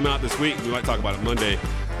stuff came out this week. We might talk about it Monday.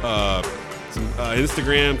 Some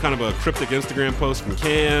Instagram, kind of a cryptic Instagram post from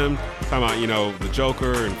Cam, talking about, the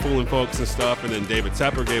Joker and fooling folks and stuff. And then David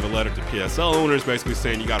Tepper gave a letter to PSL owners basically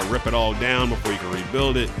saying you got to rip it all down before you can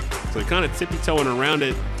rebuild it. So they're kind of tippy-toeing around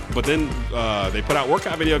it. But then they put out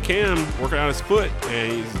workout video Cam working out his foot,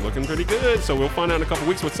 and he's looking pretty good. So we'll find out in a couple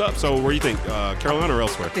weeks what's up. So where do you think, Carolina or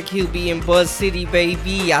elsewhere? I think he'll be in Buzz City,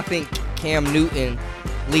 baby. I think Cam Newton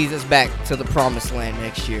leads us back to the promised land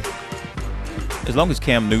next year. As long as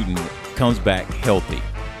Cam Newton comes back healthy,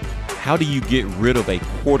 how do you get rid of a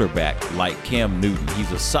quarterback like Cam Newton? He's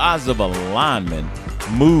the size of a lineman,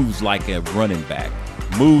 moves like a running back,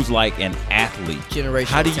 moves like an athlete.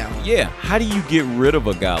 Generational talent. How do you get rid of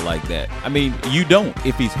a guy like that? I mean, you don't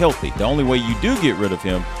if he's healthy. The only way you do get rid of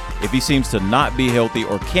him if he seems to not be healthy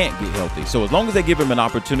or can't get healthy. So as long as they give him an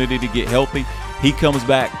opportunity to get healthy, he comes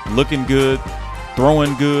back looking good,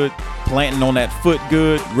 throwing good, planting on that foot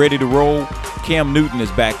good, ready to roll. Cam Newton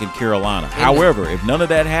is back in Carolina. However, if none of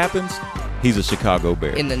that happens, he's a Chicago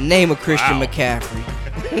Bear. In the name of Christian McCaffrey.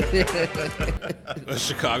 A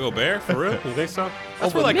Chicago Bear? For real? You think so?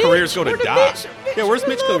 That's where Mitch? careers go to Where die. Mitch? Yeah, where's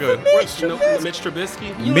Mitch going to go? Mitch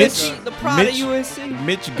Trubisky? USC, the pride of USC.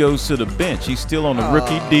 Mitch goes to the bench. He's still on the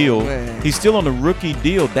rookie deal. Man. He's still on the rookie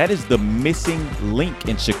deal. That is the missing link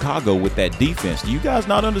in Chicago with that defense. Do you guys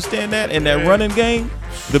not understand that? In that running game,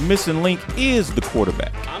 the missing link is the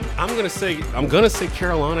quarterback. I'm gonna say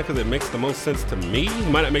Carolina because it makes the most sense to me. It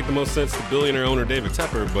might not make the most sense to billionaire owner David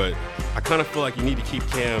Tepper, but I kind of feel like you need to keep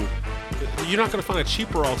Cam. You're not going to find a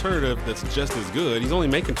cheaper alternative that's just as good. He's only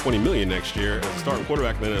making $20 million next year as a starting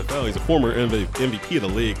quarterback in the NFL. He's a former MVP of the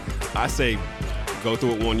league. I say go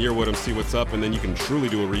through it 1 year with him, see what's up, and then you can truly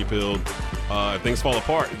do a rebuild. If things fall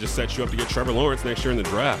apart, it just sets you up to get Trevor Lawrence next year in the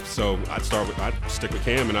draft. So I'd stick with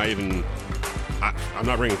Cam, and I'm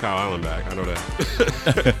not bringing Kyle Allen back. I know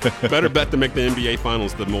that. Better bet to make the NBA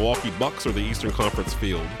Finals, the Milwaukee Bucks or the Eastern Conference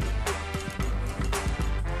field.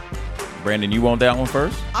 Brandon, you want that one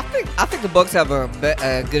first? I think the Bucks have a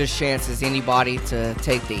good a chance as anybody to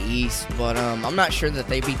take the East, but I'm not sure that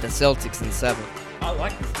they beat the Celtics in 7. I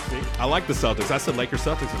like the Celtics. I said Lakers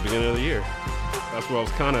Celtics at the beginning of the year. That's where I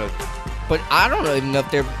was kind of. But I don't even know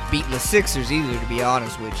if they're beating the Sixers either, to be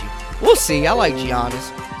honest with you. We'll see. I like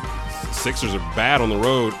Giannis. Sixers are bad on the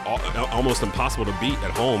road, almost impossible to beat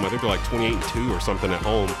at home. I think they're like 28-2 or something at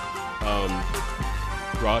home.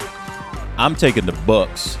 Rod? I'm taking the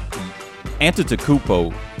Bucks.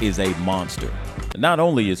 Antetokounmpo is a monster. Not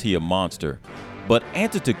only is he a monster, but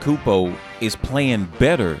Antetokounmpo is playing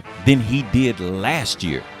better than he did last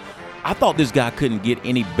year. I thought this guy couldn't get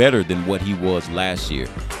any better than what he was last year.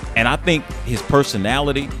 And I think his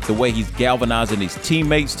personality, the way he's galvanizing his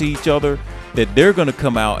teammates to each other, that they're going to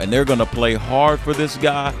come out and they're going to play hard for this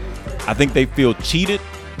guy. I think they feel cheated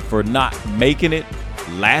for not making it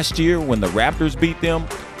last year when the Raptors beat them.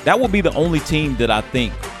 That will be the only team that I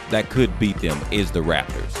think that could beat them is the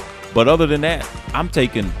Raptors. But other than that, I'm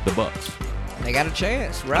taking the Bucks. They got a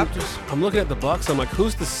chance. Raptors. I'm looking at the Bucks. I'm like,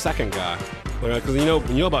 who's the second guy? Because you know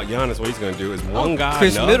about Giannis, what he's going to do is one guy.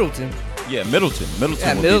 Chris Middleton. Yeah, Middleton.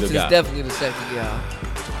 Yeah, will Middleton's be the guy. definitely the second guy.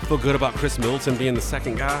 I feel good about Chris Middleton being the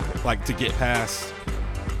second guy, like to get past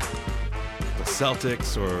the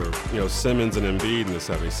Celtics or Simmons and Embiid and the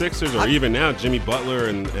 76ers, or even now Jimmy Butler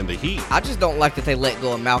and the Heat. I just don't like that they let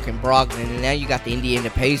go of Malcolm Brogdon, and now you got the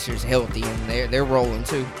Indiana Pacers healthy, and they're rolling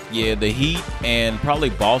too. Yeah, the Heat and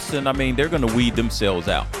probably Boston, I mean, they're going to weed themselves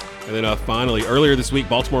out. And then finally, earlier this week,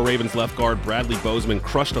 Baltimore Ravens left guard Bradley Bozeman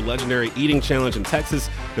crushed a legendary eating challenge in Texas,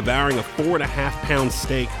 devouring a 4.5-pound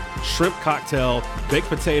steak, shrimp cocktail, baked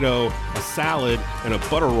potato, a salad, and a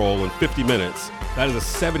butter roll in 50 minutes. That is a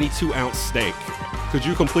 72-ounce steak. Could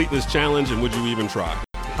you complete this challenge, and would you even try?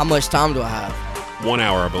 How much time do I have? 1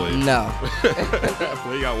 hour, I believe. No.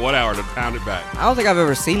 Well, you got 1 hour to pound it back. I don't think I've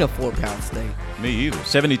ever seen a 4-pound steak. Me either.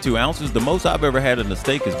 72 ounces. The most I've ever had in a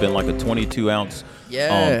steak has been like a 22-ounce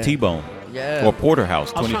T-bone. Yeah. Or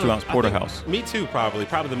porterhouse, I was 22 trying ounce to- I porterhouse. think- Me too, probably.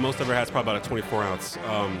 Probably the most I've ever had is probably about a 24 ounce.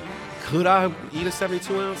 Could I eat a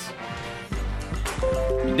 72 ounce?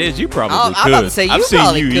 Des, you probably I'm could. about to say, I've you seen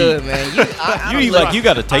probably you could, eat. man. You eat like you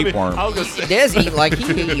got a tapeworm. I was gonna say, Des eat like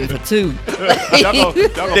he eating for two. y'all gonna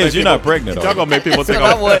Des, make you're not pregnant, are Y'all you? gonna make people think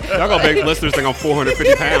That's what y'all gonna make listeners think I'm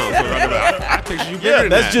 450 pounds. I picture you bigger Yeah, than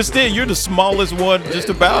that's that. just it. You're the smallest one just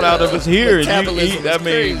about out of us here. And you Metabolism eat, I is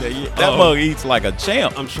mean, crazy. that Oh. mug eats like a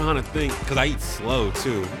champ. I'm trying to think because I eat slow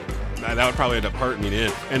too. That would probably end up hurting me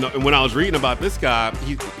then. And when I was reading about this guy,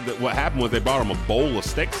 what happened was they brought him a bowl of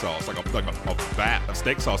steak sauce, like a vat of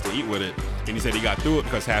steak sauce to eat with it. And he said he got through it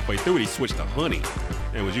because halfway through it he switched to honey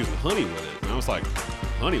and was using honey with it. And I was like,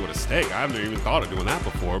 honey with a steak? I've never even thought of doing that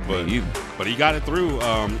before. But Me either. but he got it through.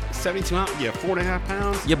 72 ounce, 4.5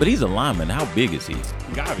 pounds. Yeah, but he's a lineman. How big is he?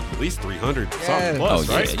 You got to be at least 300 Yeah. something plus,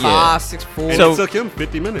 Oh, yeah, right? yeah. 5'6'4". And So- it took him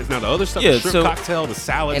 50 minutes. Now the other stuff, Yeah, the shrimp so- cocktail, the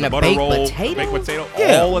salad, And the a butter baked roll, potato? the baked potato,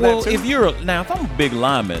 Yeah, all of well, that too. if I'm a big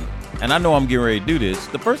lineman and I know I'm getting ready to do this,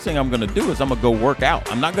 the first thing I'm going to do is I'm going to go work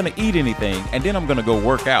out. I'm not going to eat anything, and then I'm going to go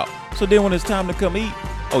work out. So then when it's time to come eat,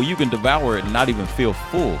 you can devour it and not even feel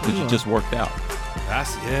full because you just worked out.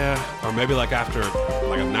 Or maybe like after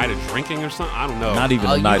like a night of drinking or something. I don't know. Not even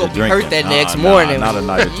Oh, a you night gonna of be drinking. hurt that next Nah, morning. not a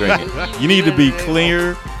night of drinking. You need to be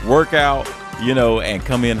clear, work out, and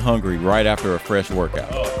come in hungry right after a fresh workout.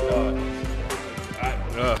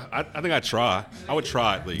 I think I'd try. I would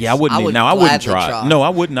try at least. Yeah, I wouldn't. I would I wouldn't gladly try. try. it. No, I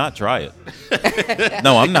would not try it.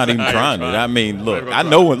 No, I'm not even trying it. I mean, look, gonna I try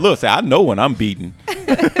know when. Look, I know when I'm beaten.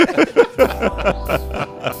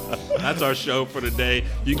 That's our show for today.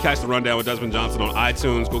 You can catch the Rundown with Desmond Johnson on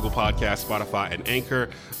iTunes, Google Podcasts, Spotify, and Anchor.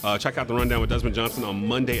 Check out the Rundown with Desmond Johnson on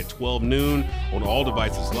Monday at 12 noon on all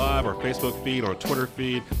devices live, our Facebook feed, our Twitter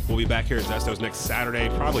feed. We'll be back here at Zesto's next Saturday,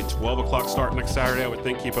 probably 12 o'clock start next Saturday, I would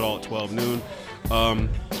think. Keep it all at 12 noon.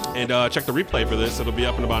 And check the replay for this. It'll be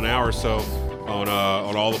up in about an hour or so on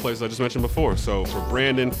all the places I just mentioned before. So for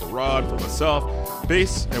Brandon, for Rod, for myself,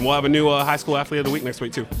 peace. And we'll have a new high school athlete of the week next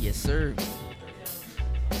week, too. Yes, sir.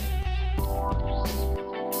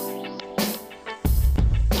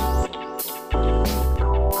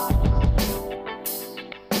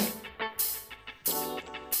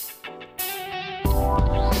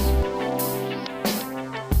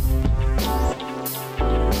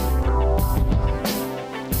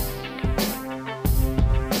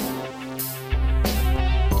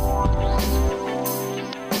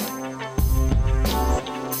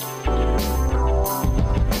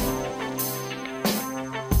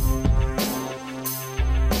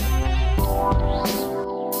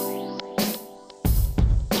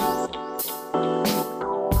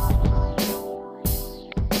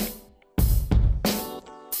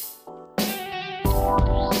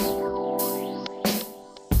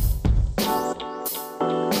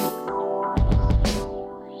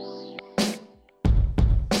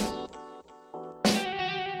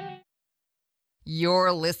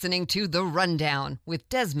 You're listening to The Rundown with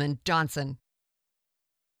Desmond Johnson.